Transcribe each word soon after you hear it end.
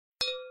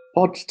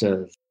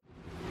Podsters.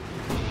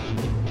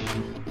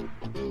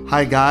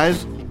 Hi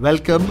guys,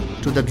 welcome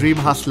to The Dream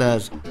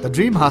Hustlers. The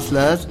Dream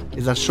Hustlers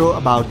is a show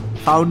about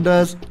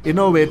founders,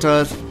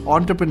 innovators,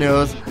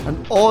 entrepreneurs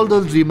and all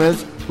those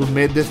dreamers who've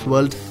made this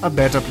world a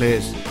better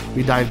place.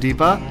 We dive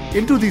deeper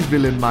into these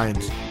brilliant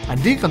minds and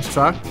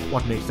deconstruct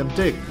what makes them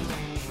tick.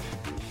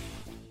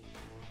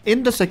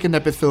 In the second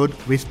episode,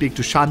 we speak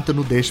to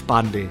Shantanu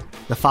Deshpande,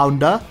 the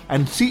founder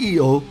and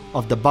CEO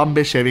of the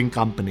Bombay Shaving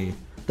Company.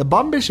 The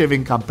Bombay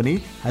Shaving Company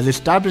has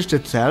established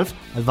itself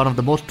as one of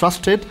the most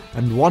trusted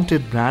and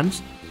wanted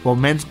brands for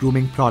men's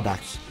grooming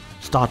products.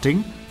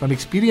 Starting from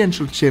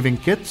experiential shaving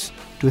kits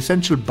to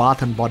essential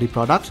bath and body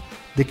products,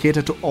 they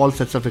cater to all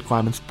sets of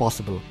requirements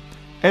possible.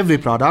 Every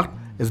product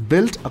is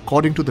built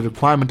according to the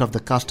requirement of the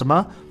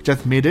customer, which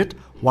has made it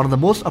one of the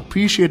most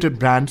appreciated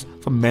brands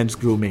for men's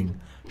grooming.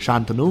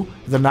 Shantanu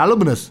is an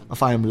alumnus of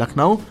IIM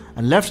Lucknow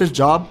and left his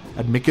job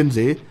at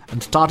McKinsey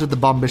and started the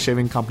Bombay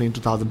Shaving Company in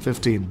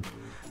 2015.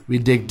 We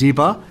dig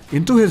deeper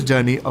into his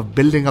journey of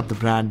building up the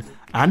brand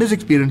and his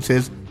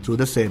experiences through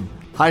the same.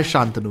 Hi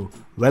Shantanu,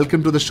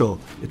 welcome to the show.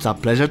 It's our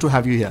pleasure to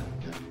have you here.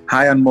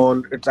 Hi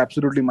Anmol, it's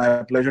absolutely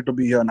my pleasure to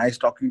be here. Nice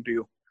talking to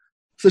you.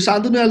 So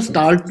Shantanu, I'll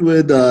start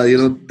with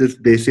this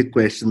basic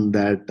question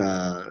that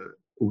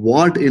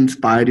what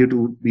inspired you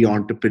to be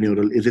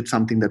entrepreneurial? Is it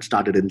something that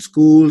started in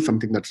school,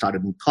 something that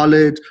started in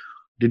college?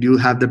 Did you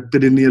have the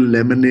perennial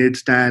lemonade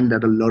stand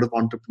that a lot of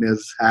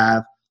entrepreneurs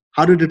have?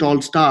 How did it all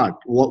start?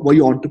 Were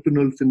you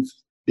entrepreneurial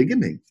since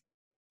beginning?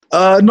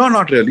 No,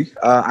 not really.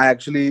 I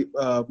actually,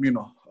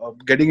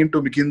 getting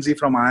into McKinsey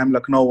from IIM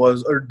Lucknow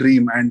was a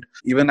dream. And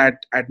even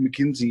at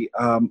McKinsey,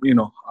 I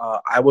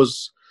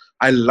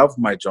loved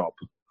my job.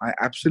 I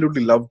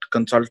absolutely loved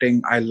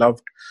consulting. I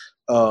loved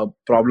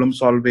problem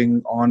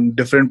solving on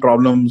different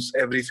problems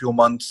every few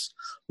months,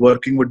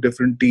 working with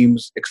different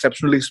teams,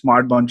 exceptionally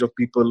smart bunch of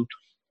people.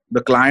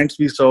 The clients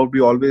we served,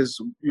 we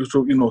always used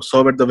to,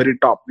 serve at the very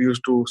top. We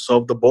used to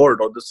serve the board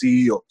or the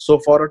CEO. So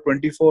for a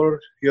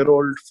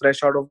 24-year-old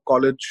fresh out of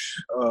college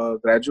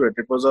graduate,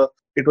 it was a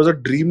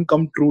dream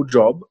come true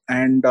job.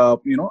 And,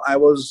 I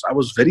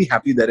was very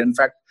happy there. In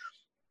fact,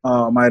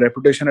 my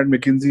reputation at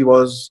McKinsey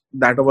was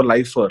that of a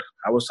lifer.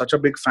 I was such a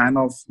big fan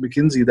of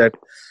McKinsey that,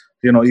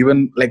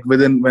 even like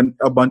when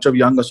a bunch of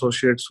young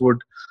associates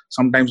would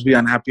sometimes be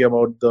unhappy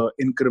about the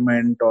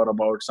increment or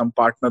about some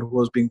partner who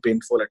was being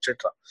painful,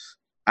 etc.,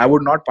 I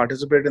would not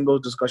participate in those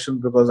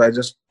discussions because I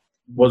just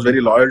was very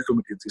loyal to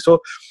McKinsey.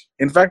 So,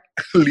 in fact,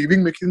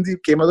 leaving McKinsey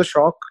came as a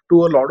shock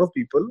to a lot of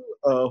people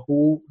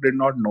who did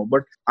not know.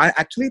 But I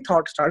actually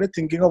started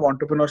thinking of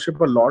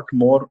entrepreneurship a lot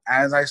more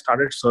as I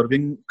started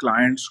serving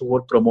clients who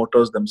were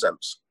promoters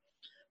themselves.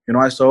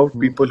 I served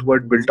people who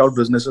had built out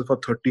businesses for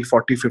 30,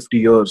 40, 50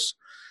 years.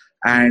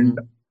 And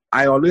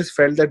I always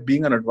felt that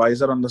being an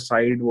advisor on the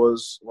side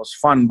was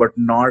fun, but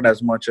not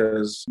as much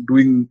as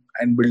doing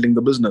and building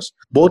the business.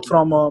 Both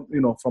from a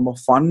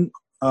fun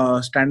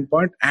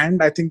standpoint,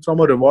 and I think from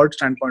a reward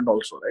standpoint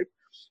also, right?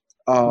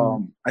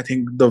 I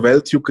think the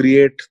wealth you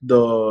create,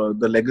 the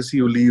legacy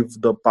you leave,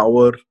 the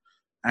power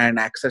and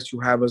access you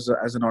have as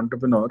an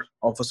entrepreneur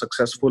of a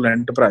successful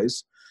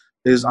enterprise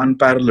is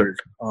unparalleled.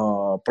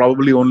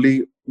 Probably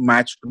only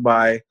matched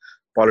by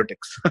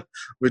politics,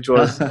 which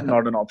was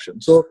not an option.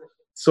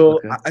 So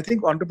okay. I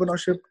think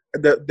entrepreneurship,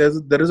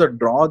 there is a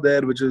draw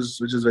there which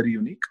is very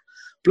unique.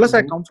 Plus,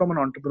 I come from an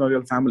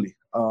entrepreneurial family.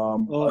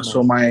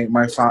 So my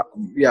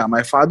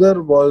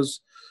father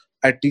was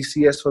at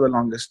TCS for the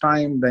longest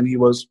time. Then he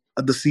was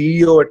the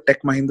CEO at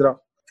Tech Mahindra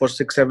for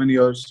 6-7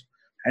 years.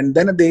 And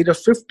then at the age of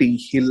 50,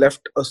 he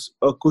left a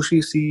cushy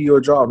CEO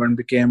job and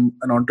became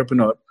an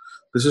entrepreneur.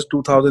 This is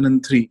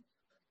 2003.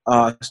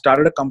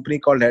 Started a company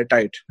called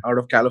Airtight out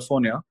of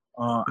California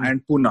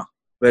and Pune,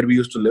 where we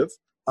used to live.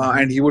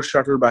 And he would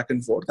shuttle back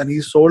and forth. And he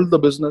sold the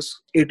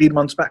business 18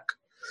 months back.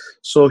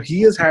 So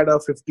he has had a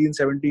 15,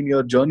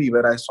 17-year journey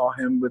where I saw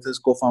him with his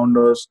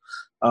co-founders,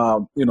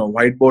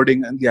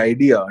 whiteboarding and the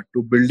idea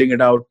to building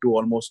it out to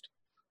almost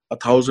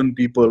 1,000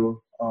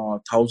 people,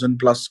 1,000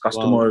 plus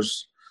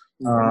customers,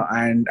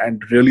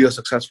 and really a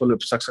successful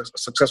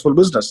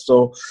business.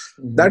 So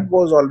that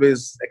was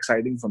always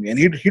exciting for me.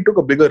 And he took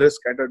a bigger risk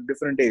at a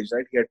different age,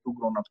 right? He had 2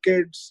 grown-up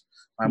kids.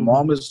 My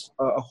mom is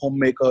a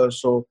homemaker,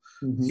 so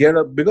he had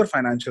a bigger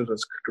financial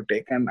risk to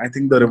take, and I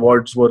think the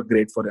rewards were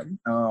great for him.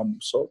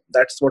 So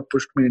that's what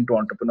pushed me into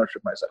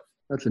entrepreneurship myself.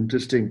 That's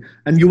interesting.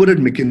 And you were at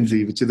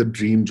McKinsey, which is a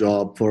dream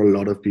job for a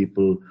lot of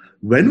people.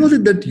 When was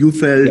it that you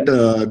felt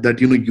that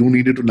you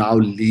needed to now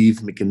leave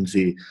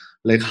McKinsey?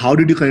 Like, how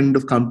did you kind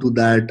of come to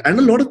that? And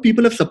a lot of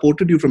people have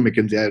supported you from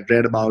McKinsey. I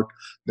read about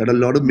that a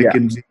lot of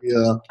McKinsey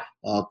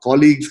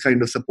colleagues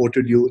kind of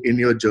supported you in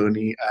your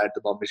journey at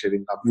the Bombay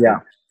Shaving Company. Yeah.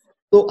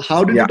 So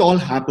how did it all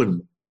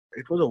happen?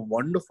 It was a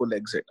wonderful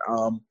exit.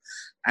 So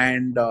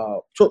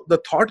the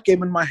thought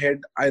came in my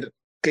head. I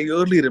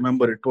clearly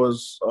remember it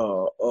was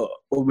a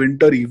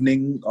winter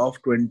evening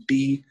of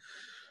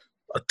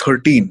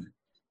 2013,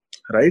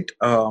 right?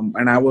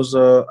 And I was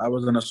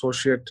an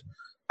associate.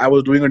 I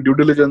was doing a due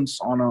diligence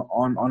on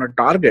a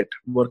target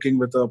working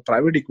with a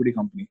private equity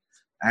company.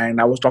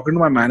 And I was talking to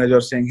my manager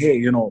saying, hey,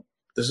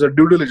 this is a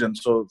due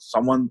diligence. So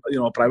someone,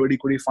 a private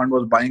equity fund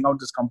was buying out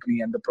this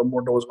company and the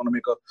promoter was going to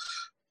make a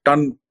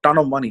ton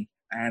of money.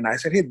 And I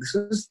said, hey, this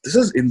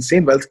is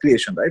insane wealth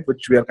creation, right?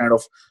 Which we are kind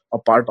of a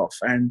part of.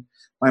 And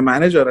my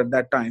manager at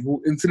that time,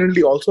 who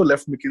incidentally also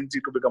left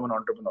McKinsey to become an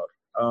entrepreneur,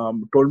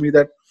 told me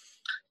that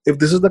if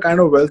this is the kind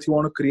of wealth you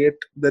want to create,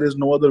 there is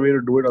no other way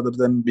to do it other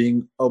than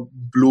being a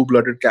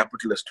blue-blooded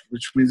capitalist,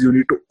 which means you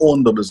need to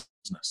own the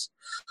business.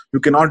 You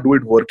cannot do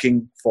it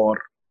working for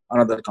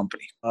another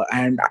company.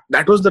 And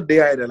that was the day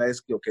I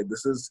realized, okay,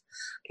 this is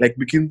like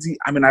McKinsey.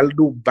 I mean, I'll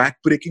do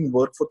back-breaking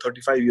work for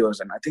 35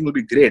 years and I think it'll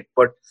be great.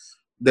 But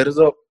there is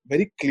a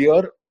very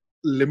clear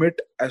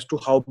limit as to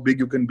how big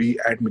you can be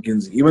at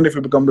McKinsey. Even if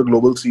you become the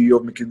global CEO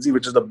of McKinsey,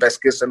 which is the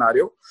best case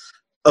scenario,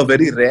 a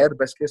very rare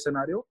best case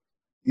scenario,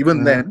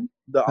 even then,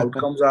 the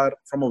outcomes are,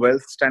 from a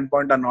wealth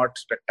standpoint, are not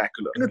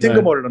spectacular. Think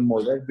about it,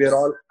 Anmol,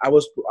 right? I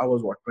was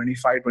what,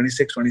 25,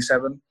 26,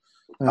 27.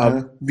 We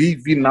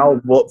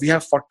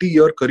have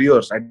 40-year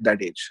careers at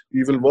that age.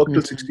 We will work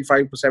till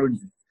 65 to 70.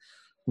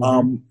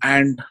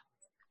 And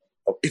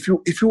if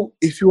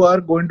you are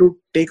going to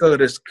take a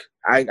risk,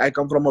 I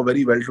come from a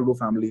very well-to-do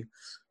family.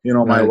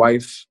 My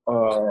wife,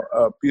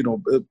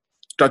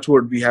 touch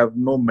wood, we have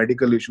no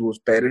medical issues.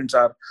 Parents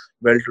are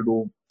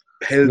well-to-do,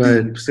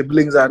 healthy.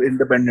 Siblings are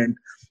independent.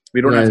 We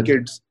don't have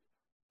kids.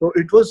 So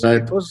it was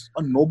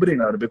a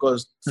no-brainer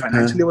because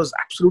financially there was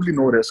absolutely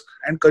no risk,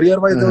 and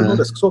career-wise there was no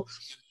risk. So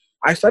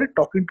I started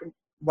talking to,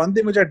 one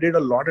thing which I did a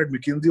lot at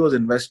McKinsey was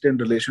invest in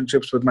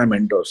relationships with my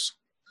mentors,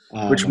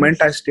 which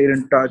meant I stayed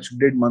in touch,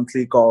 did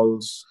monthly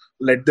calls,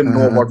 let them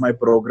know about my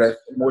progress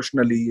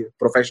emotionally,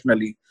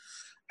 professionally.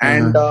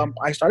 And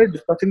I started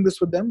discussing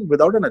this with them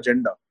without an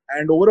agenda.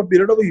 And over a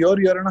period of a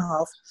year and a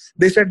half,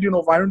 they said,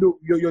 why don't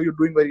you're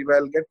doing very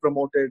well, get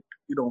promoted,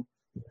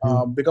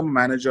 become a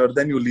manager,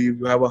 then you leave,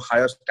 you have a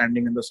higher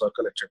standing in the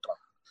circle, etc.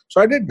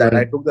 So I did that.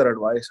 I took their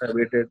advice. I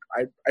waited.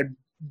 I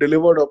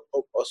delivered a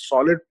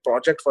solid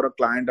project for a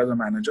client as a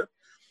manager.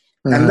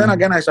 And then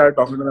again, I started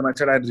talking to them. I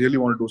said, I really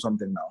want to do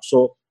something now.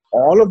 So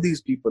all of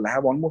these people, I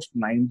have almost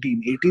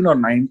 18 or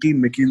 19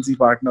 McKinsey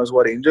partners who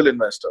are angel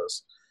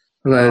investors.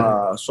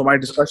 So my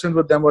discussions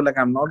with them were like,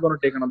 I'm not going to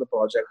take another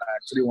project. I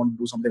actually want to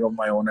do something of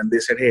my own. And they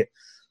said, hey,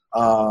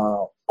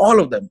 all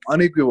of them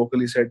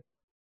unequivocally said,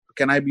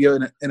 can I be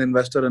an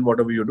investor in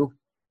whatever you do?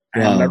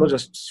 And that was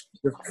just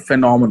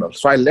phenomenal.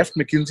 So I left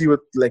McKinsey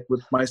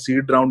with my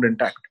seed round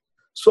intact.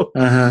 So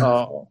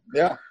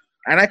yeah.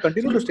 And I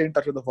continue to stay in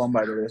touch with the firm,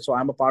 by the way. So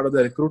I'm a part of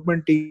the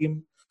recruitment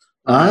team.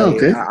 I'm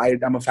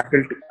a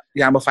faculty.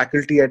 Yeah, I'm a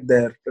faculty at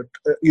their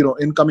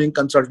incoming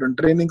consultant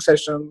training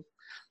session.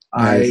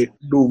 I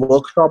do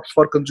workshops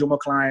for consumer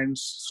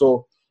clients.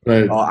 So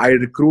I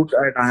recruit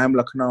at IIM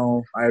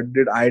Lucknow. I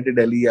did IIT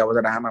Delhi. I was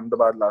at IIM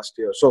Ahmedabad last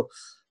year. So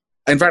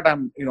in fact, I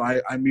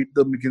meet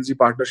the McKinsey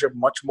partnership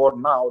much more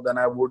now than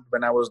I would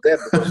when I was there,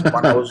 because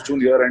one, I was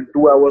junior, and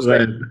two, I was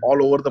like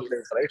all over the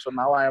place, right? So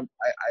now I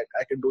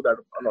can do that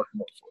a lot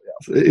more.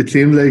 So yeah. It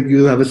seems like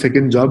you have a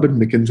second job at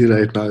McKinsey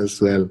right now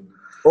as well.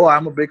 Oh,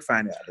 I'm a big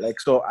fan,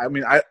 yeah. So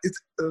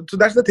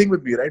that's the thing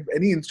with me, right?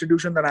 Any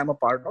institution that I'm a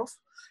part of,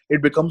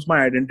 it becomes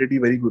my identity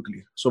very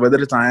quickly. So whether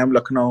it's IIM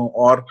Lucknow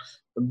or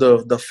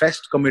the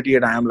Fest committee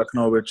at IIM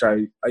Lucknow, which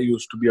I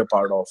used to be a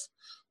part of,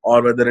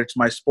 or whether it's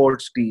my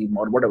sports team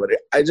or whatever,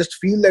 I just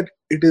feel that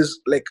it is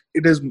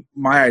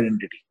my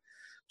identity.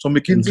 So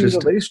McKinsey is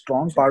a very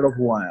strong part of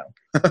who I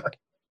am.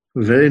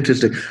 Very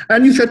interesting.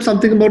 And you said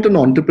something about an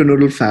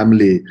entrepreneurial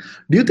family.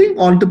 Do you think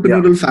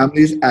entrepreneurial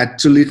families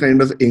actually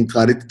kind of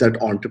encourage that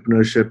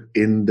entrepreneurship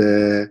in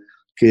the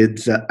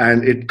kids,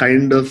 and it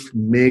kind of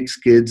makes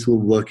kids who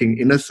are working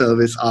in a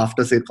service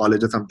after, say,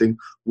 college or something,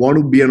 want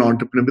to be an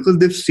entrepreneur because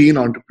they've seen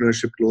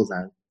entrepreneurship close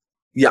hand?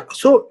 Yeah.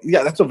 So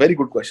yeah, that's a very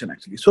good question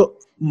actually. So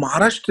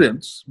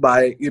Maharashtrians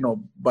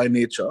by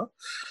nature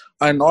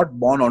are not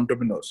born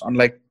entrepreneurs,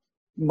 unlike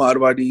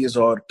Marwadis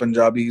or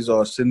Punjabis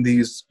or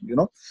Sindhis.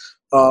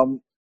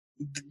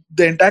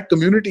 The entire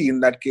community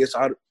in that case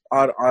are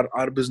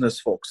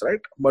business folks, right?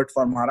 But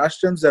for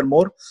Maharashtrians, they're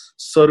more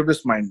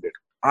service minded.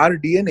 Our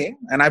DNA,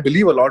 and I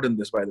believe a lot in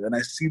this, by the way, and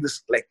I see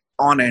this like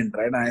on end,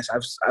 right? And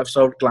I've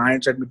served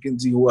clients at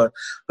McKinsey who are,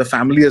 the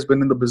family has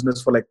been in the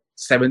business for like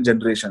 7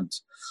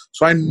 generations.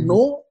 So I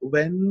know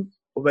when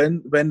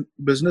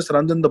business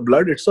runs in the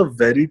blood, it's a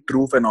very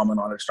true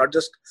phenomenon. It's not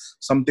just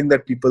something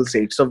that people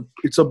say.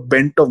 It's a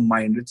bent of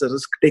mind. It's a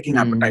risk-taking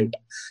appetite.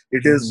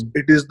 It is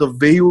the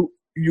way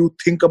you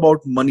think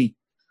about money,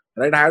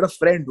 right? I had a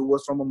friend who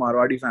was from a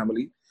Marwadi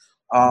family,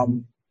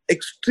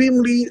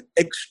 extremely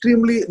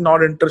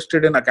not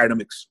interested in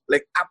academics,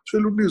 like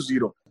absolutely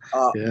zero,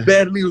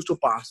 barely used to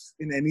pass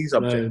in any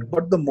subject.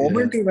 But the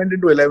moment he went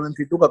into 11th,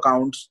 he took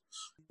accounts,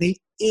 he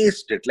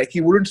aced it. Like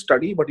he wouldn't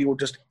study, but he would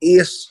just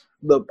ace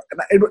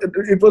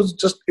it was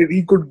just,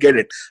 he could get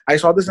it. I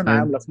saw this in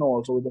IIM Lucknow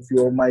also with a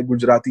few of my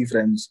Gujarati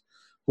friends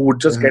who would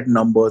just get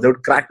numbers. They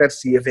would crack that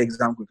CFA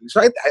exam quickly. So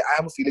I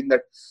have a feeling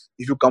that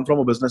if you come from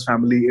a business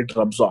family, it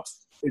rubs off.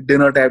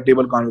 Dinner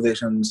table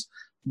conversations,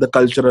 the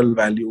cultural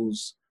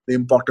values, the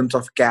importance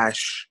of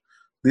cash,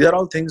 These are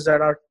all things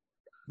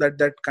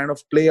that kind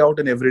of play out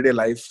in everyday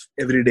life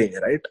every day,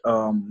 right?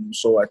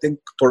 So I think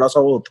thoda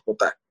sa wo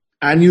hota hai.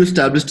 And you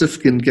established a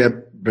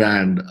skincare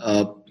brand.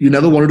 You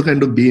never wanted to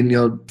kind of be in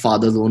your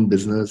father's own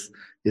business,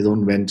 his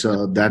own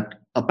venture. That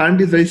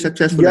apparently is very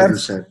successful, as you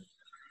Yes. said.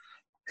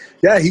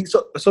 Yeah, he's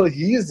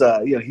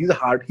a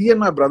hard. He and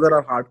my brother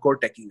are hardcore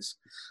techies.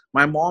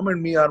 My mom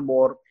and me are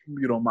more,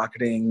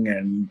 marketing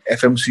and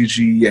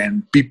FMCG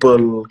and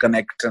people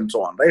connect and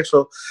so on, right?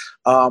 So,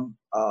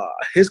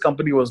 his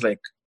company was like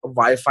a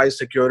Wi-Fi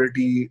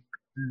security,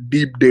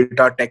 deep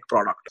data tech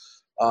product.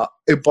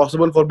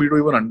 Impossible for me to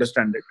even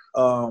understand it.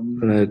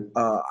 Right.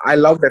 I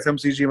loved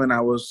FMCG when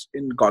I was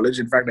in college.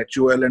 In fact,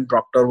 HUL and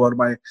Procter were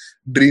my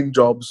dream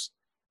jobs,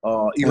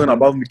 even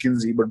above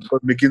McKinsey. But because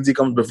McKinsey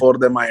comes before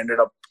them, I ended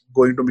up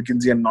going to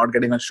McKinsey and not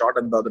getting a shot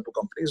at the other two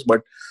companies.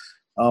 But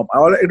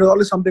it was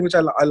always something which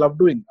I love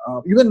doing.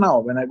 Even now,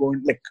 when I go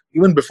in, like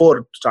even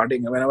before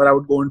starting, whenever I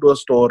would go into a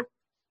store,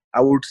 I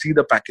would see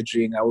the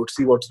packaging, I would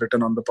see what's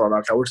written on the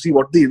product, I would see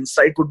what the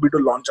insight would be to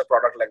launch a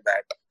product like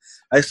that.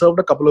 I served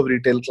a couple of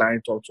retail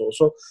clients also.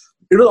 So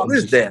it was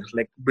always there.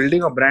 Like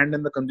building a brand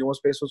in the consumer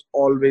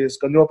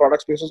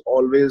product space was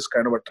always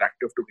kind of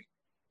attractive to me.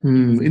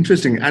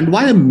 Interesting. And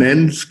why a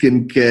men's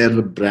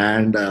skincare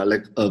brand,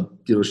 like a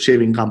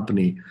shaving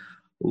company?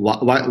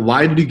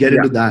 Why did you get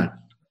into that?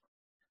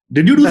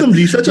 Did you do some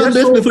research on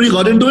this before you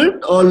got into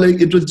it, or like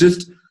it was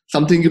just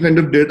something you kind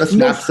of did a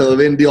snap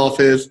survey in the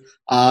office,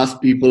 asked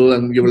people,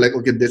 and you were like,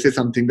 okay, this is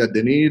something that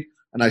they need,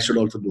 and I should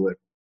also do it?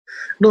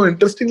 No,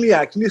 interestingly,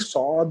 I actually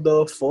saw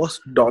the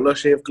first Dollar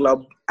Shave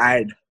Club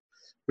ad,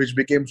 which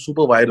became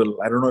super viral.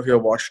 I don't know if you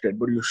have watched it,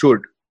 but you should.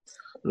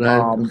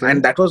 Right.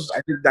 And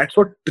I think that's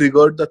what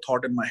triggered the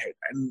thought in my head.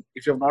 And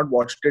if you have not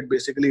watched it,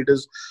 basically it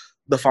is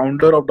the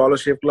founder of Dollar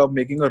Shave Club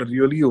making a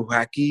really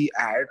wacky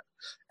ad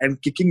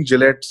and kicking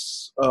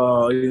Gillette's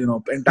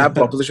entire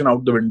proposition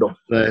out the window.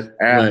 Right.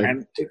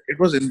 And it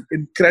was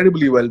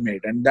incredibly well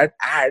made. And that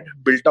ad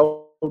built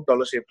out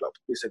Dollar Shave Club,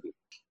 basically.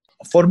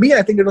 For me,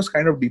 I think it was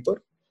kind of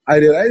deeper. I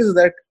realized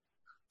that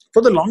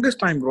for the longest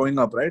time growing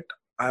up, right,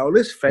 I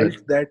always felt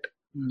that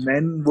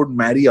men would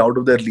marry out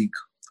of their league.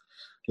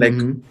 Like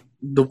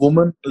the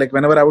woman, like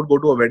whenever I would go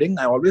to a wedding,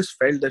 I always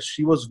felt that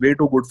she was way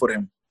too good for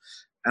him.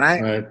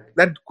 And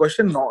that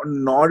question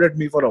gnawed at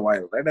me for a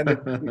while, right?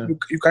 And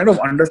you kind of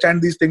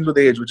understand these things with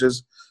age, which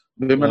is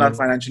women are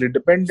financially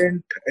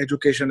dependent.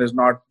 Education is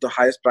not the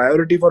highest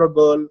priority for a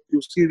girl.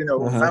 You see it in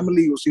your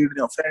family, you see it in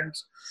your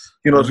friends.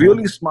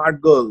 Really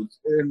smart girls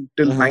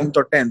until 9th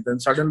or 10th.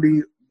 And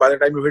suddenly, by the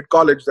time you hit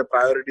college, the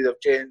priorities have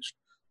changed.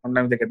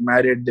 Sometimes they get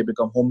married, they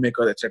become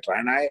homemakers, etc.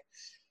 And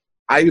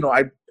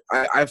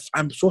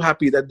I'm so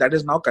happy that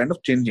is now kind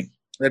of changing.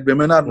 That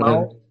women are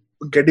now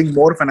getting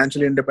more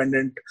financially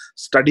independent,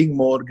 studying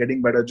more,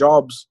 getting better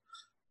jobs.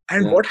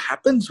 And what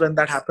happens when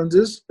that happens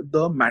is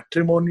the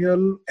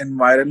matrimonial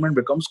environment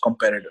becomes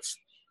competitive.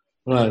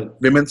 Right.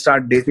 Women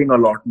start dating a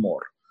lot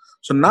more.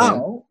 So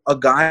now a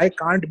guy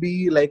can't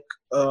be like,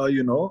 a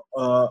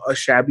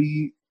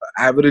shabby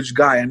average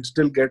guy and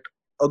still get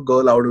a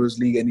girl out of his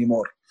league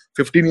anymore.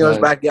 15 years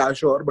back, yeah,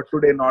 sure, but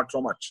today not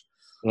so much.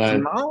 Right. So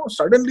now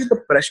suddenly the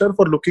pressure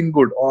for looking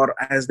good, or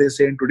as they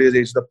say in today's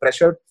age, the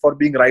pressure for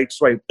being right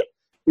swiped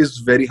is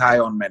very high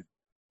on men.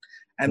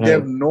 And they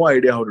have no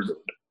idea how to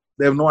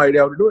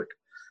do it.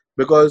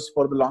 Because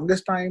for the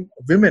longest time,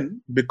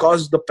 women,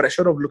 because the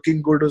pressure of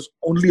looking good is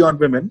only on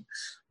women,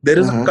 there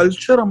is a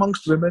culture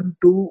amongst women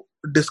to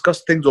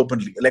discuss things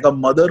openly. Like a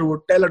mother would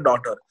tell a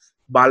daughter,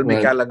 baal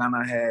mein kya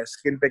lagana hai,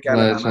 skin pe kya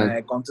lagana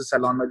hai, kaun se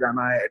salon mein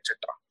jana hai, etc.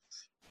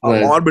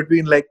 Or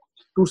between like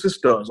two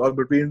sisters or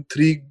between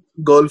three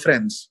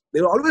girlfriends,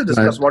 they will always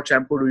discuss what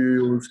shampoo do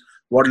you use,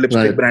 what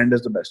lipstick brand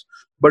is the best.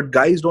 But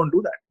guys don't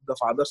do that. The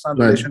father-son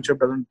relationship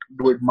doesn't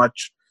do it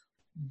much.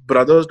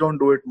 Brothers don't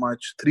do it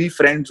much. Three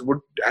friends would.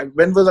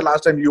 When was the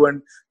last time you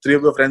and three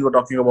of your friends were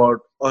talking about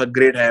a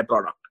great hair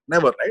product?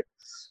 Never, right?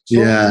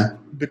 So,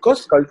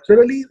 because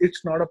culturally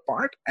it's not a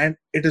part and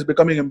it is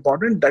becoming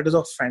important, that is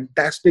a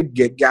fantastic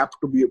gap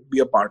to be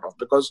a part of.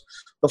 Because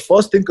the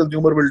first thing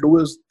consumer will do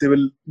is they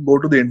will go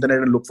to the internet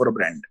and look for a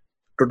brand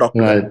to talk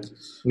to them.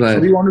 So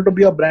we wanted to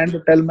be a brand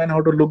to tell men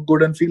how to look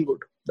good and feel good.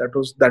 That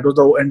was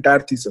the entire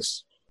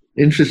thesis.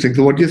 Interesting.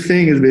 So what you're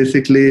saying is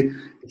basically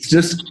it's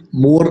just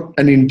more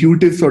an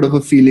intuitive sort of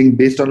a feeling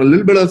based on a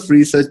little bit of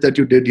research that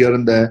you did here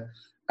and there,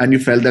 and you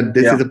felt that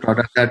this is a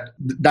product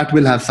that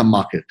will have some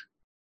market.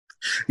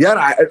 Yeah,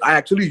 I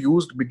actually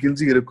used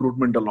McKinsey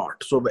recruitment a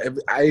lot. So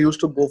I used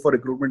to go for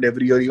recruitment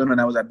every year, even when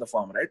I was at the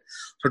firm, right?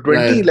 So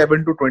 2011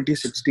 to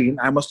 2016,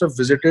 I must have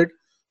visited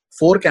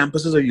 4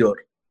 campuses a year.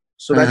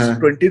 So that's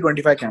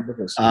 20-25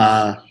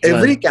 campuses.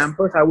 Every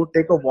campus, I would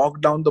take a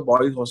walk down the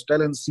boys'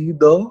 hostel and see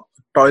the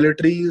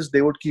toiletries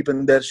they would keep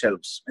in their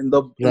shelves in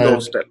the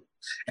hostel.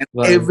 And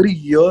every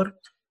year,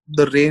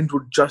 the range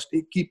would just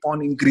keep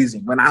on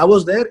increasing. When I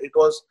was there, it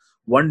was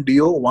 1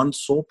 deo, 1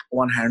 soap,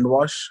 1 hand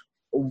wash,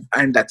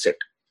 and that's it.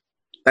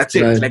 That's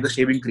it. Like a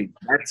shaving cream.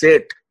 That's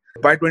it.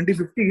 By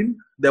 2015,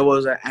 there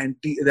was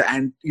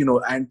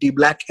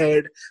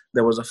anti-blackhead,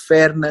 there was a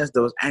fairness,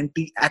 there was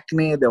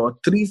anti-acne, there were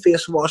 3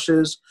 face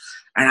washes,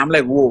 and I'm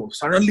like, whoa!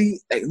 Suddenly,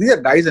 like, these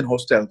are guys in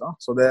hostels, huh?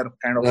 So they're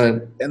kind of,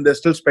 Right. and they're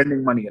still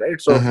spending money, right?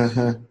 So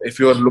if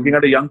you're looking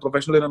at a young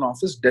professional in an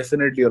office,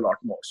 definitely a lot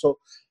more. So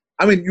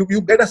I mean,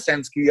 you get a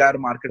sense कि यार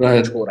market में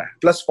Right. कुछ हो रहा है.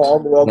 Plus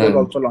Fog was Right.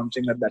 also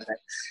launching at that time.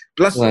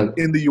 Plus Right.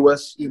 in the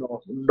US,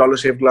 Dollar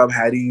Shave Club,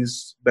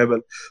 Harry's, Bevel.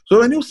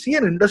 So when you see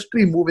an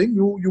industry moving,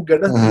 you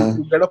get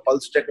a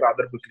pulse check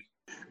rather quickly.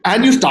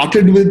 And you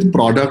started with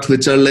products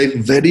which are like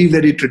very,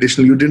 very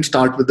traditional. You didn't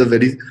start with a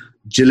very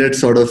Gillette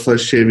sort of a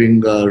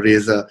shaving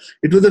razor.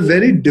 It was a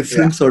very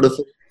different sort of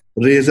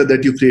razor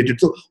that you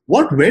created. So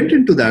what went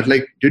into that?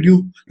 Like, did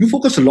you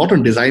focus a lot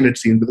on design, it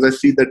seems, because I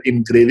see that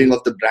engraving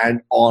of the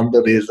brand on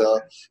the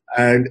razor.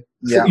 And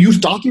so you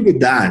started with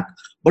that.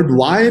 But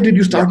why did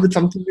you start with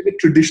something like a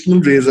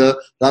traditional razor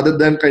rather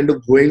than kind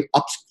of going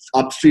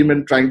upstream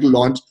and trying to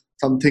launch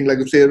something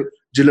like, say,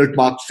 Gillette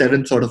Mark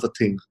 7 sort of a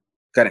thing?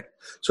 Correct.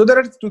 So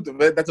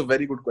that's a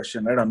very good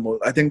question, right, Anmol?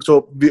 I think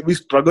so. We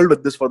struggled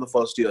with this for the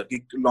first year.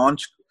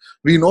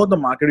 We know the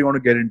market we want to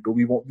get into.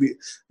 We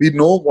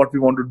know what we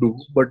want to do,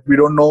 but we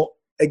don't know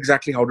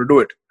exactly how to do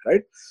it,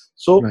 right?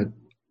 So,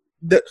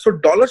 so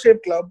Dollar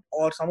Shave Club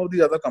or some of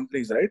these other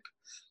companies, right,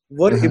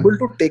 were able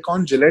to take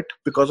on Gillette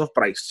because of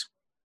price,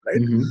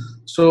 right?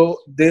 So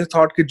they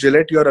thought that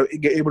Gillette, you're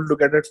able to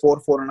get it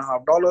for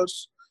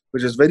 $4.50,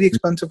 which is very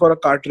expensive for a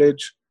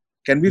cartridge.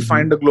 Can we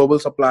find a global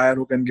supplier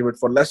who can give it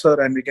for lesser,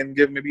 and we can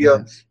give maybe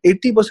a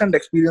 80%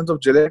 experience of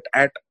Gillette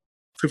at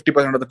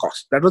 50% of the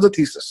cost? That was the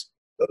thesis.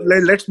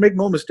 Let's make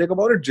no mistake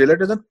about it.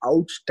 Gillette is an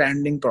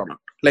outstanding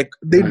product. Like,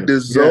 they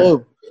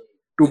deserve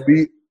to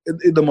be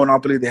in the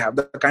monopoly they have.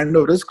 The kind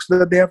of risks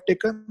that they have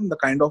taken, the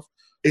kind of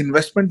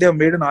investment they have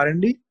made in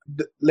R&D.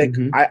 Like,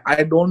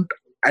 I don't,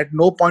 at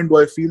no point do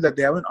I feel that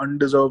they have an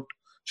undeserved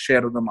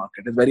share of the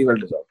market. It's very well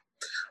deserved.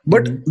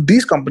 But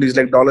these companies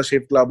like Dollar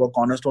Shave Club or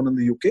Cornerstone in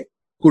the UK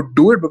could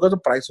do it because the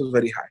price was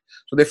very high.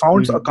 So they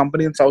found a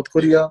company in South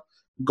Korea,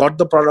 got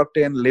the product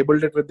in,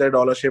 labeled it with their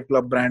Dollar Shave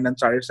Club brand and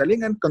started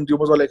selling, and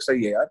consumers were like,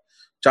 sahi hai yaar,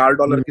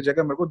 $4 की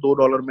जगह मेरे को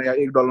 $2 में या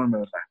 $1 में मिल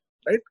रहा है,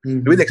 right?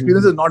 Maybe the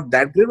experience is not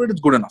that great, but it's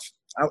good enough.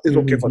 It's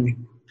okay for me.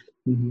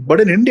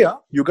 But in India,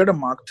 you get a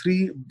Mark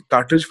III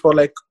cartridge for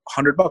like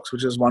 $100,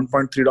 which is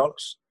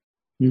 $1.3.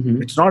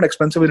 It's not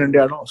expensive in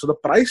India at all. So the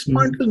price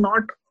point is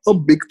not a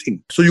big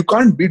thing. So you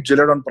can't beat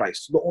Gillette on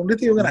price. The only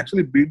thing you can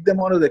actually beat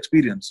them on is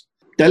experience.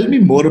 Tell me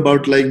more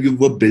about, like, you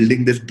were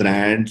building this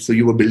brand. So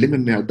you were building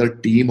another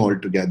team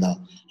altogether.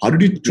 How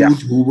did you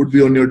choose who would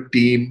be on your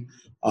team?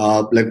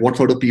 Like, what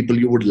sort of people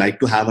you would like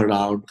to have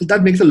around? Because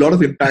that makes a lot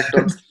of impact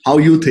on how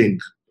you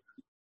think.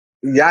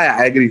 Yeah,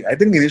 I agree. I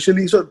think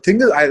initially, so thing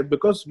is,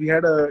 because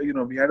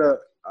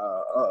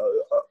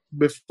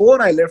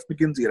before I left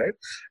McKinsey, right,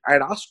 I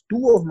had asked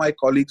 2 of my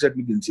colleagues at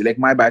McKinsey, like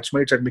my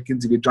batchmates at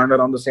McKinsey, we joined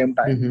around the same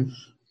time,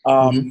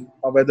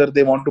 whether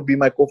they want to be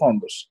my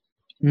co-founders.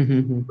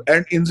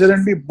 And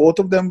incidentally, both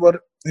of them were,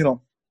 they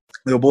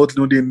were both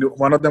newly,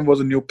 one of them was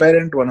a new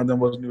parent, one of them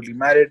was newly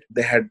married.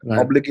 They had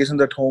obligations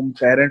at home,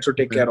 parents to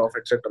take care of,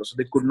 etc. So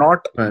they could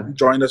not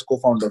join as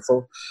co-founder.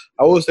 So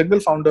I was a single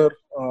founder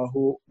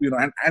who,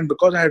 and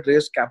because I had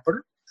raised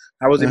capital,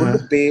 I was able to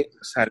pay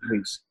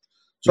salaries.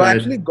 So I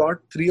actually got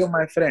 3 of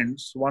my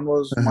friends. One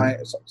was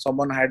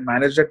someone I had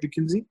managed at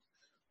McKinsey.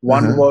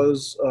 One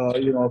was,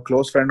 a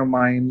close friend of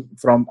mine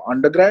from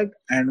undergrad,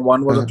 and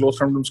one was a close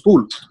friend from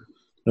school.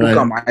 To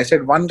come. I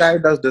said, one guy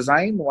does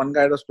design, one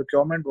guy does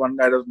procurement, one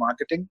guy does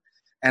marketing,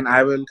 and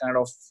I will kind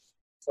of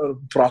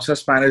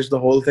process manage the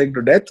whole thing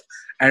to death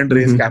and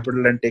raise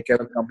capital and take care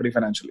of the company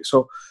financially.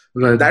 So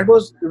it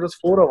was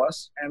 4 of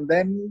us, and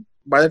then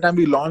by the time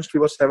we launched, we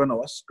were 7 of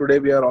us. Today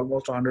we are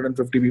almost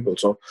 150 people.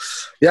 So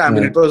yeah, I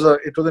mean, it was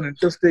an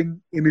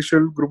interesting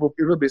initial group of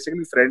people,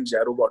 basically friends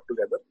who got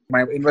together.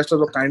 My investors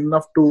were kind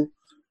enough to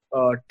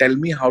tell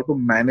me how to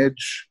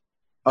manage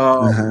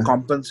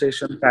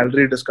compensation,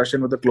 salary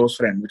discussion with a close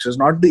friend, which is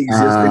not the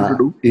easiest thing to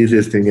do.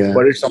 Easiest thing,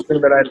 but it's something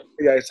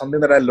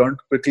that I learned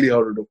quickly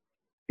how to do.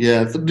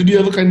 Yeah. So did you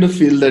ever kind of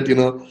feel that,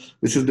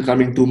 this is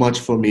becoming too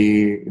much for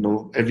me,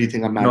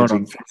 everything I'm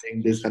managing,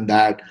 facing this and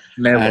that?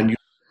 Never. And you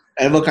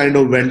ever kind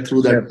of went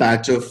through that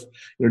patch of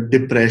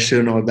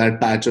depression or that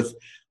patch of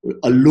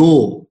a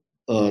low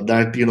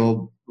that,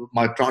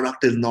 my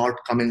product is not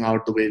coming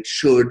out the way it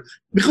should?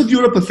 Because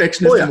you're a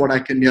perfectionist from what I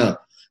can hear.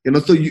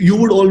 So you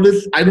would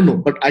always, I don't know,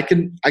 but I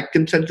can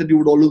sense that you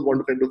would always want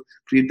to kind of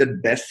create the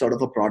best sort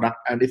of a product.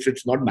 And if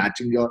it's not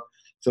matching your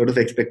sort of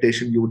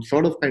expectation, you would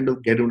sort of kind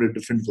of get into a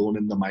different zone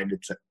in the mind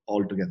itself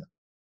altogether.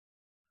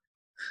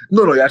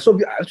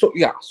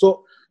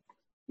 So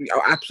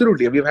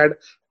absolutely. We've had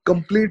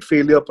complete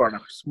failure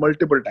products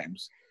multiple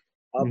times.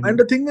 And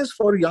the thing is,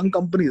 for young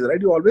companies, right,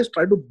 you always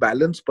try to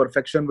balance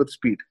perfection with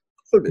speed.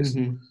 Always.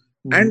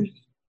 And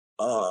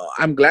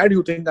I'm glad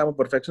you think I'm a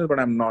perfectionist, but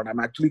I'm not. I'm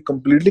actually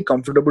completely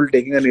comfortable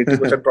taking an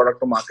 80% product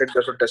to market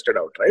just to test it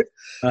out, right?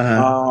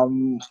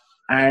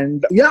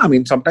 And yeah, I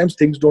mean, sometimes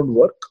things don't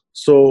work.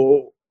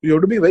 So you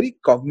have to be very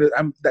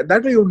cognizant.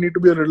 That way you need to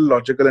be a little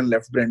logical and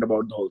left-brained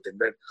about the whole thing.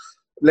 That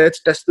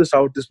let's test this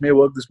out. This may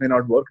work. This may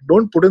not work.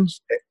 Don't put in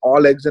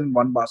all eggs in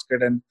one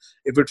basket, and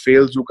if it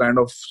fails, you kind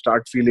of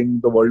start feeling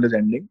the world is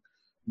ending.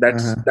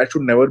 That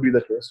should never be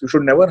the case. You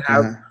should never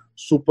have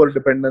super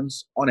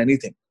dependence on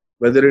anything,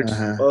 whether it's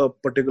a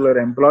particular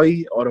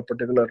employee or a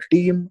particular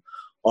team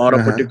or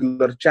a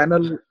particular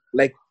channel.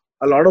 Like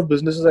a lot of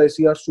businesses I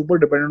see are super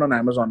dependent on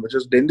Amazon, which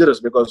is dangerous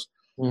because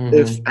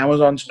if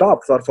Amazon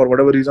stops or for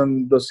whatever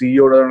reason the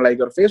CEO doesn't like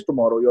your face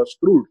tomorrow, you're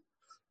screwed.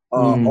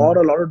 Or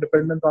a lot of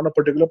dependence on a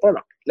particular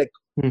product. Like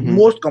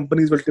most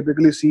companies will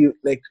typically see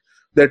like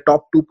their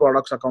top 2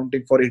 products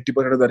accounting for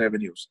 80% of their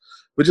revenues,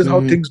 which is how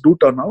things do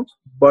turn out.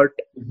 But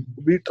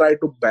we try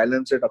to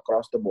balance it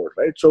across the board,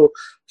 right? So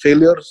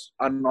failures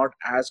are not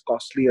as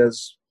costly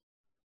as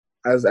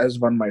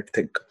one might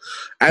think.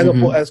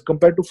 As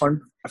compared to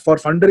for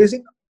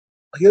fundraising,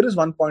 here is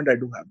one point I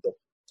do have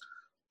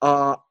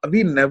though.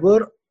 We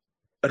never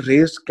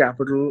raised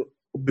capital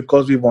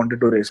because we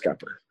wanted to raise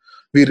capital.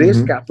 We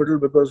raised capital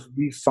because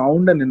we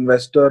found an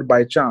investor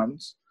by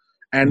chance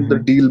and the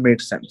deal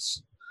made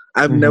sense.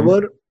 I've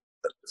never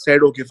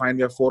said, okay, fine,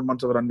 we have 4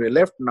 months of runway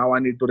left. Now I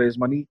need to raise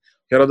money.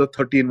 Here are the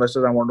 30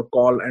 investors I want to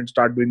call and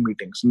start doing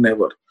meetings.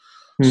 Never.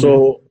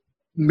 So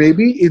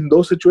maybe in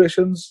those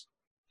situations,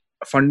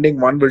 funding,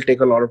 one, will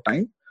take a lot of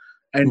time.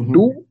 And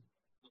two,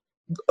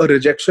 a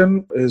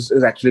rejection is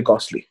actually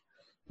costly.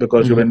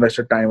 Because you've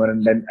invested time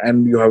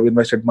and you have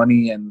invested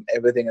money and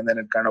everything, and then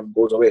it kind of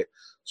goes away.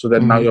 So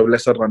then now you have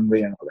lesser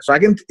runway and all that. So I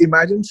can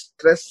imagine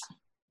stress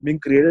being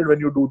created when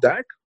you do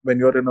that, when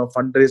you're in a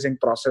fundraising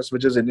process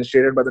which is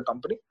initiated by the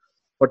company.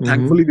 But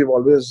thankfully, we've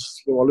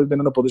always been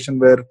in a position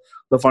where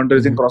the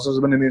fundraising process has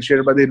been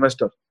initiated by the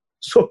investor.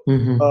 So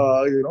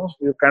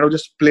you kind of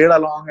just played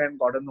along and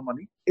gotten the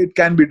money. It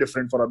can be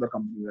different for other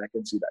companies. I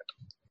can see that.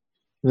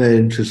 Very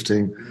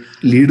interesting.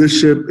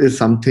 Leadership is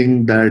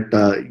something that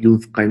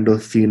you've kind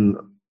of seen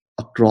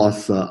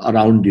across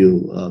around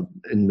you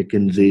in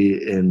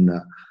McKinsey,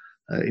 in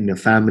your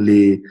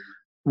family.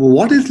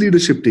 What is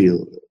leadership to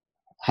you?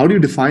 How do you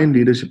define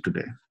leadership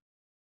today?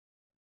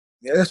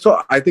 Yeah,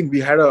 so I think we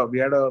had a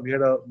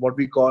what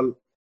we call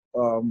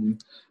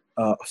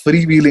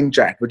freewheeling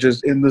chat, which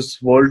is in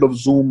this world of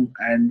Zoom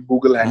and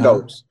Google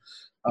Hangouts.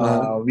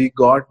 We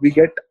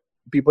get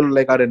people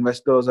like our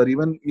investors or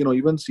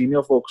even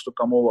senior folks to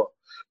come over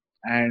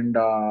and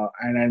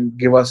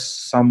give us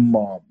some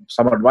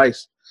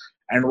advice.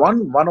 And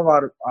one of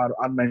our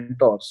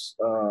mentors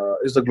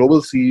is the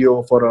global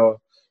CEO for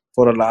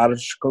a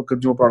large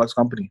consumer products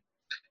company.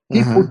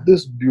 He put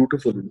this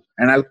beautifully,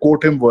 and I'll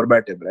quote him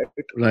verbatim.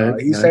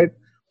 He said,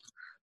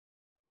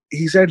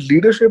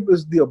 leadership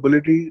is the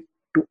ability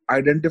to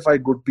identify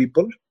good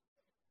people,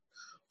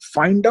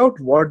 find out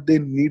what they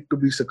need to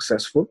be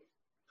successful,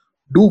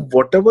 do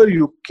whatever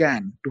you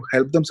can to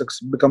help them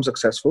become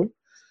successful,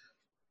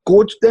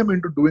 coach them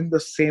into doing the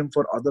same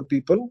for other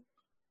people,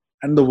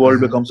 and the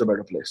world becomes a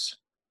better place.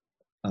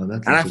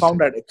 And I found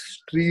that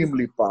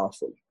extremely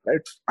powerful. Right?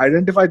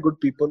 Identify good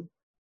people,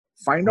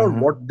 find out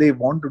what they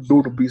want to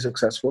do to be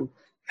successful,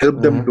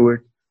 help them do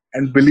it,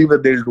 and believe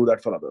that they'll do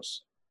that for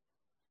others.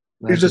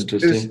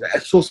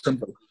 It's so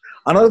simple.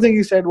 Another thing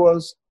he said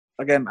was,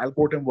 again, I'll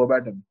quote him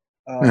verbatim.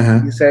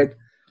 He said,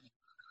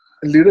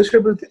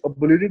 leadership is the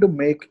ability to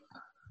make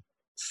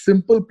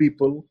simple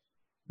people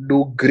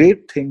do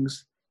great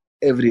things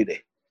every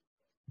day.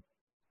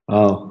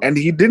 Oh. And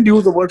he didn't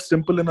use the word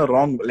simple in a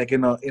wrong, like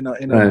in a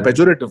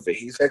pejorative way.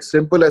 He said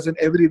simple as in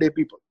everyday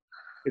people.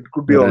 It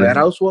could be a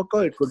warehouse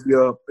worker, it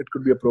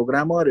could be a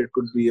programmer, it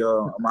could be a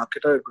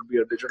marketer, it could be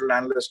a digital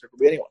analyst, it could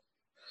be anyone.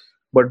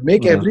 But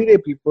make everyday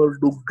people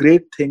do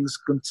great things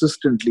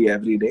consistently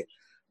every day.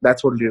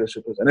 That's what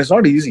leadership is. And it's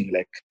not easy.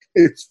 Like,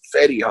 it's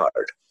very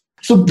hard.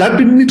 So that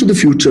brings me to the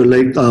future.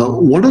 Like,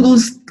 what are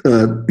those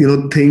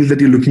things that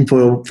you're looking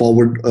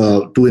forward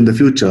to in the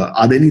future?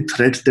 Are there any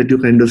threats that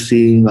you're kind of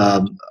seeing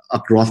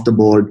across the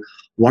board?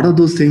 What are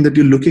those things that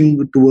you're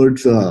looking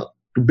towards to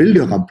build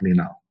your company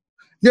now?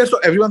 Yeah, so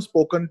everyone's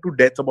spoken to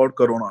death about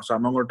Corona, so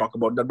I'm not going to talk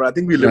about that. But I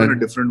think we live in a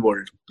different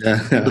world.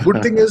 The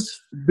good thing is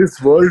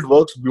this world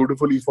works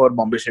beautifully for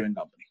Bombay Shaving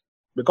Company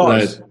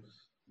because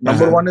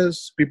number one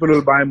is people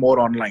will buy more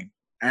online,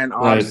 and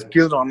our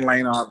skills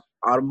online are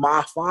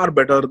far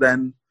better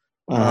than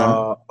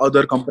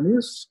other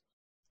companies.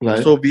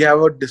 So we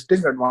have a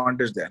distinct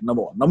advantage there.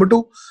 Number one. Number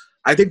two,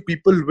 I think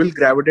people will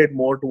gravitate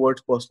more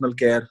towards personal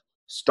care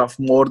stuff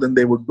more than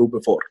they would do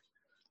before.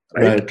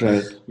 Right.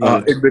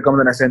 It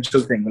becomes an essential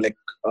thing. Like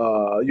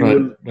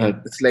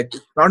it's like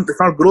it's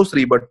not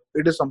grocery, but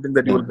it is something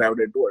that you will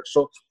gravitate towards.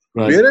 So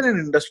we're in an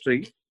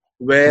industry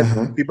where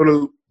people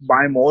will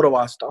buy more of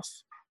our stuff.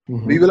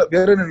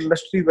 We're in an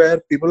industry where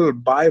people will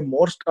buy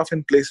more stuff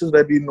in places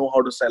where we know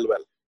how to sell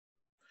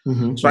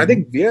well. So I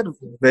think we are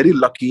very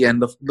lucky,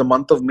 and the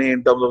month of May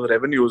in terms of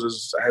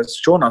revenues has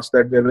shown us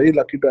that we're very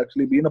lucky to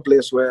actually be in a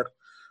place where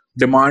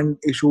demand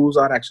issues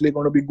are actually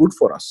going to be good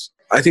for us.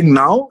 I think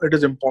now it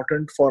is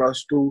important for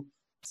us to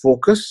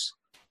focus,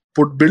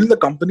 build the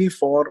company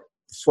for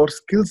for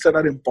skills that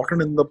are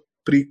important in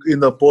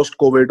the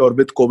post-COVID or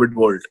with COVID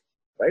world,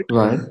 right?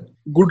 Right.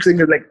 Good thing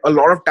is like a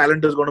lot of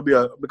talent is going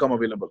to become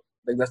available.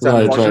 Like that's the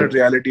unfortunate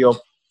reality of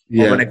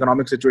an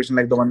economic situation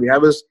like the one we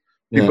have is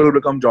people will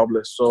become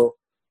jobless. So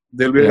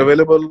they'll be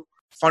available.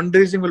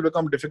 Fundraising will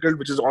become difficult,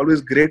 which is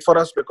always great for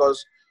us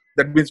because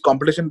that means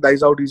competition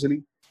dies out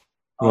easily.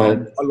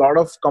 A lot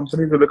of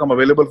companies will become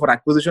available for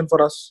acquisition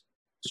for us.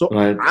 So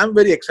I'm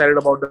very excited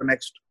about the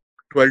next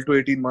 12 to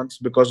 18 months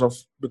because of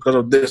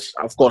this.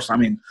 Of course, I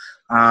mean,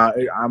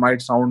 I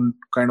might sound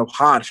kind of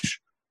harsh,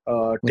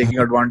 taking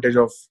advantage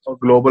of a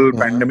global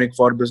pandemic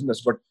for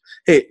business, but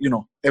hey,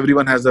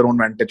 everyone has their own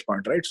vantage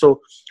point, right?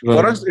 So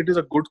for us, it is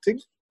a good thing.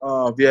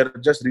 We are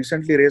just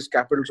recently raised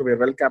capital, so we are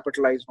well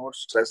capitalized, no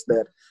stress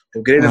there. We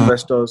have great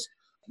investors,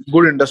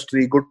 good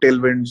industry, good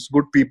tailwinds,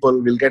 good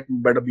people. We'll get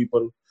better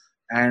people,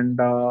 and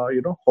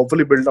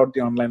hopefully build out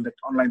the online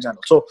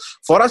channel. So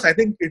for us, I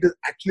think it is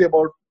actually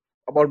about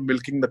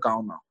milking the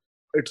cow now.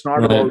 It's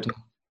not about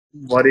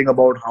worrying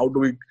about how do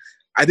we.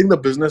 I think the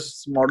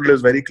business model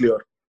is very clear.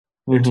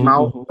 It's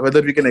now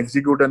whether we can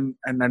execute and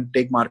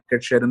take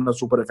market share in a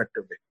super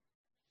effective way.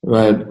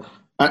 Right.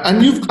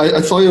 And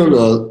I saw your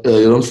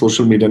own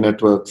social media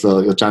networks,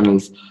 your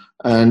channels,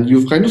 and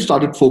you've kind of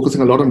started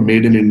focusing a lot on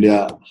Made in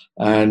India.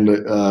 And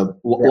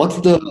what's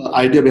the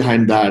idea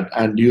behind that?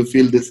 And do you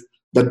feel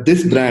that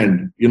this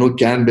brand,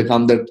 can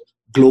become that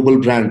global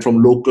brand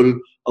from local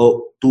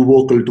to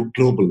vocal to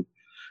global?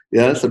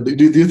 Yeah. So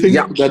do you think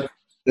that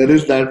there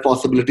is that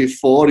possibility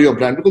for your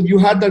brand, because you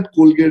had that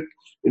Colgate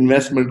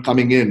investment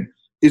coming in?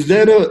 Is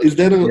there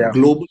a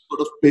global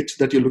sort of pitch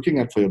that you're looking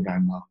at for your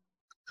brand now?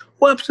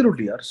 Oh,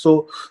 absolutely. Yeah.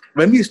 So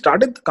when we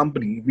started the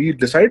company, we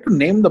decided to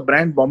name the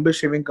brand Bombay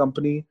Shaving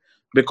Company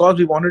because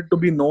we wanted to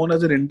be known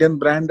as an Indian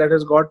brand that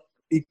has got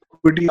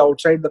equity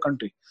outside the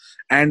country.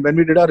 And when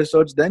we did our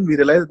research, then we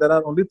realized there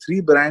are only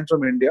 3 brands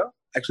from India,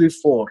 actually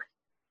 4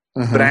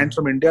 brands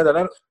from India that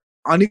are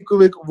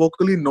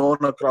unequivocally known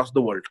across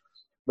the world,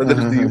 whether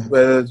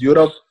it's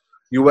Europe,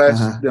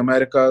 US, the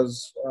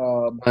Americas,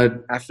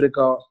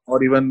 Africa,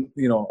 or even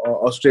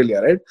Australia,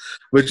 right?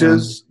 Which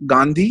is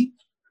Gandhi,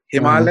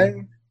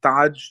 Himalaya,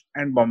 Taj,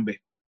 and Bombay.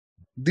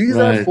 These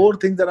are 4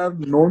 things that are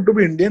known to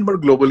be Indian but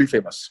globally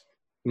famous.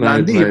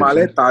 Gandhi,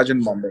 Himalaya, Taj,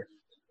 and Bombay.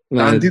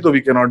 Gandhi, though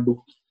we cannot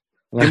do.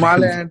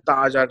 Himalaya and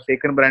Taj are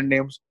taken brand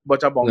names,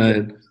 Bacha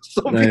Bombay.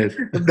 So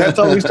that's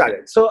how we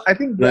started. So I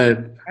think,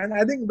 and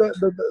I think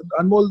the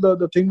Anmol,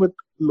 the thing with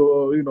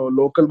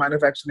local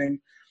manufacturing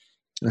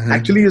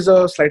actually is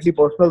a slightly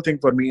personal thing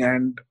for me,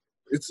 and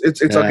it's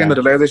again the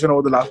realization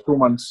over the last 2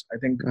 months. I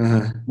think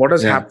what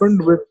has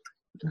happened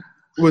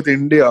with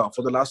India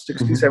for the last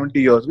 60, 70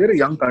 years, we're a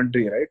young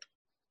country, right?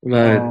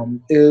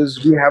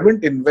 Is we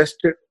haven't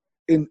invested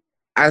in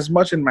as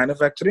much in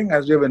manufacturing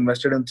as we have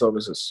invested in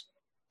services.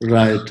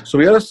 Right. So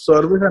we are a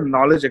service and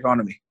knowledge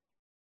economy.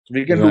 So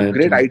we can do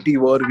great IT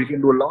work. We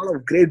can do a lot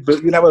of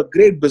we'll have a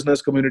great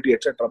business community,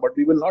 etc. But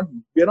we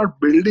are not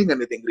building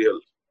anything real.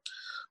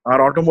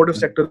 Our automotive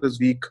sector is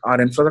weak. Our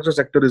infrastructure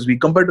sector is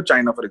weak compared to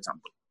China, for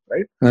example,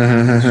 right?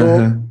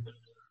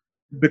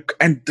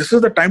 And this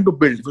is the time to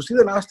build. If you see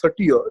the last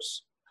 30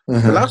 years,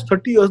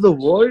 the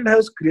world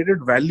has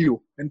created value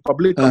in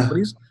public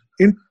companies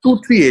in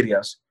 2-3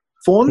 areas: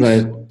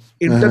 phones,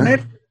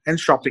 internet, and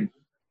shopping.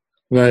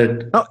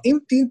 Right. Now, in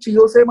 3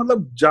 चीजों से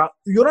मतलब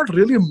you're not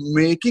really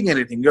making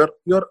anything.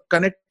 You're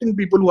connecting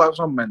people who have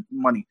some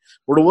money.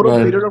 But over a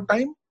period of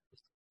time,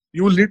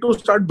 you will need to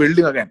start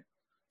building again.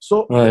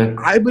 So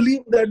I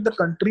believe that the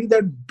country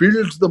that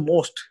builds the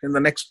most in the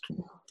next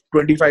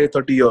 25,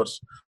 30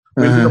 years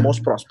will be the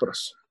most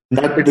prosperous.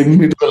 That brings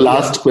me to the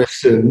last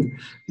question.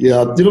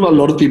 Yeah, a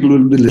lot of people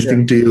will be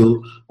listening to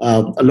you.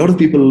 A lot of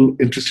people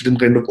interested in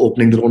kind of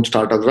opening their own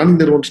startups, running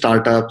their own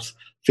startups,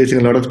 facing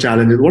a lot of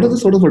challenges. What are the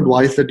sort of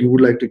advice that you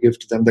would like to give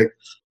to them?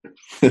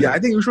 I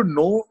think you should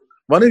know.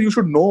 One is you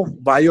should know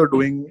why you're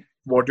doing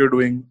what you're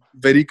doing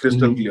very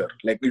crystal clear.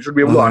 Like you should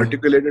be able to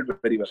articulate it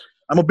very well.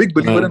 I'm a big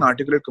believer in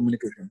articulate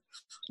communication,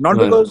 not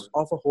because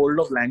of a hold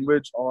of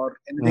language or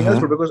anything else,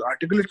 but because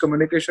articulate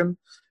communication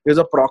is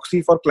a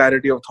proxy for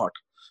clarity of thought.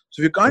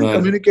 So if you can't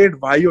communicate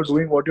why you're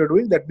doing what you're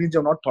doing, that means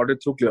you've not thought it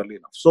through clearly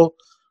enough. So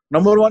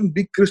number one,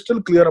 be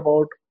crystal clear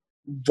about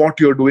what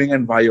you're doing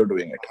and why you're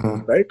doing it,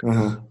 right?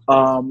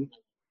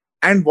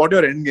 And what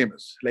your end game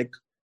is. Like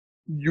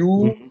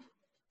you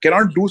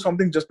cannot do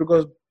something just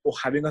because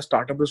having a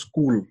startup is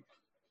cool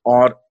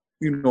or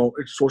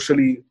it's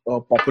socially a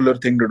popular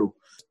thing to do.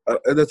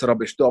 That's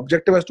rubbish. The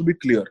objective has to be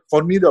clear.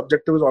 For me, the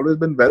objective has always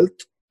been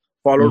wealth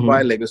followed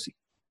by legacy,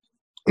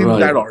 in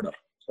that order,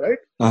 right?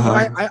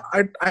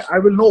 I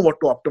will know what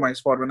to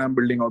optimize for when I'm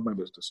building out my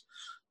business.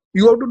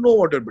 You have to know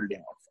what you're building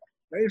out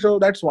for, right? So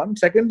that's one.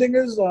 Second thing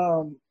is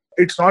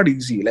it's not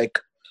easy. Like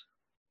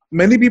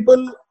many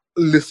people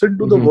listen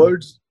to the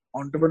words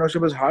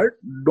entrepreneurship is hard,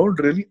 don't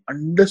really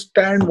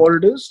understand what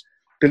it is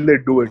till they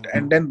do it,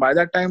 and then by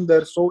that time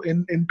they're so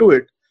into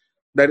it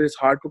that it's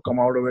hard to come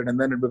out of it, and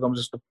then it becomes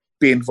just a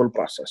painful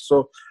process.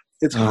 So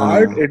it's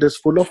hard, it is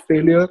full of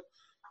failure.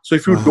 So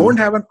if you don't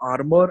have an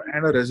armor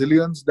and a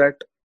resilience that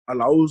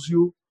allows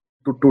you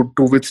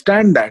to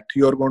withstand that,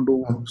 you're going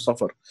to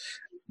suffer.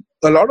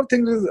 A lot of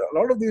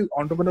these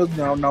entrepreneurs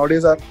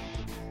nowadays are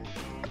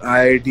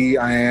IIT,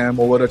 IIM,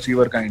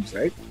 overachiever kinds,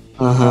 right?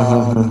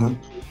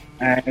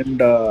 And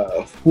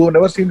who have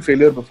never seen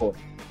failure before.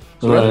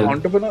 So when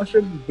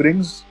entrepreneurship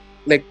brings,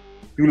 like,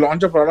 you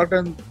launch a product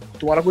and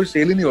तुम्हारा कोई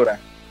sale ही नहीं हो रहा है,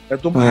 या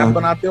तुम app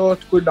बनाते हो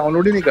कोई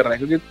download ही नहीं कर रहा है,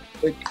 क्योंकि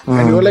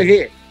and you're like,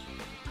 hey,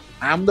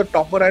 I'm the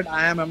topper at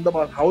IIM, I'm the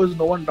boss. How is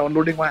no one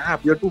downloading my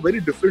app? You're two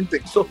very different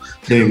things. So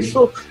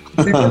people,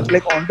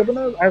 like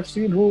entrepreneurs I've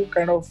seen who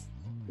kind of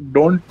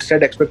don't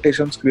set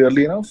expectations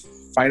clearly enough,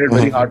 find it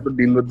very hard to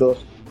deal with the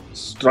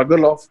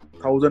struggle of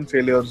 1,000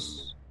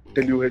 failures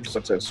till you hit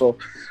success. So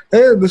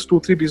this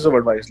 2-3 pieces of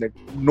advice, like,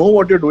 know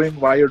what you're doing,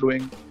 why you're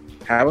doing,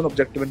 have an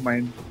objective in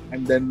mind,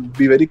 and then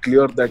be very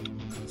clear that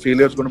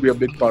failure is going to be a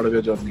big part of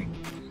your journey,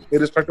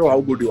 irrespective of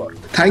how good you are.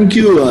 Thank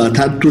you.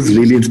 That was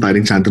really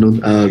inspiring,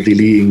 Shantanu.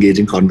 Really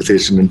engaging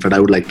conversation. In fact, I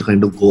would like to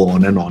kind of go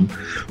on and on.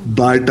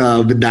 But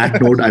with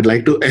that note, I'd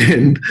like to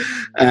end.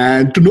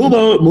 And to know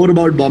more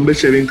about Bombay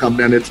Shaving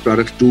Company and its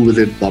products, do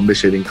visit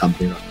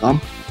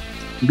bombayshavingcompany.com.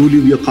 Do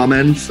leave your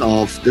comments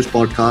of this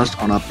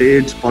podcast on our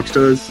page,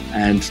 Podsters,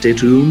 and stay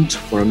tuned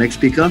for our next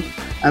speaker.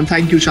 And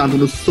thank you,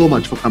 Shantanu, so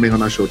much for coming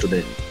on our show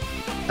today.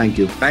 Thank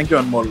you. Thank you,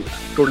 Anmol.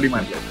 Totally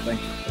my pleasure. Thank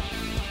you.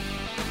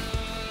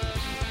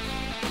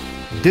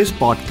 This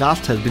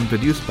podcast has been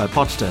produced by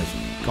Podsters.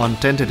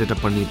 Content editor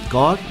Praneet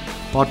Kaur.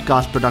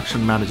 Podcast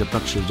production manager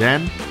Prakshal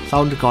Jain.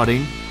 Sound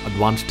recording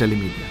Advanced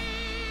Telemedia.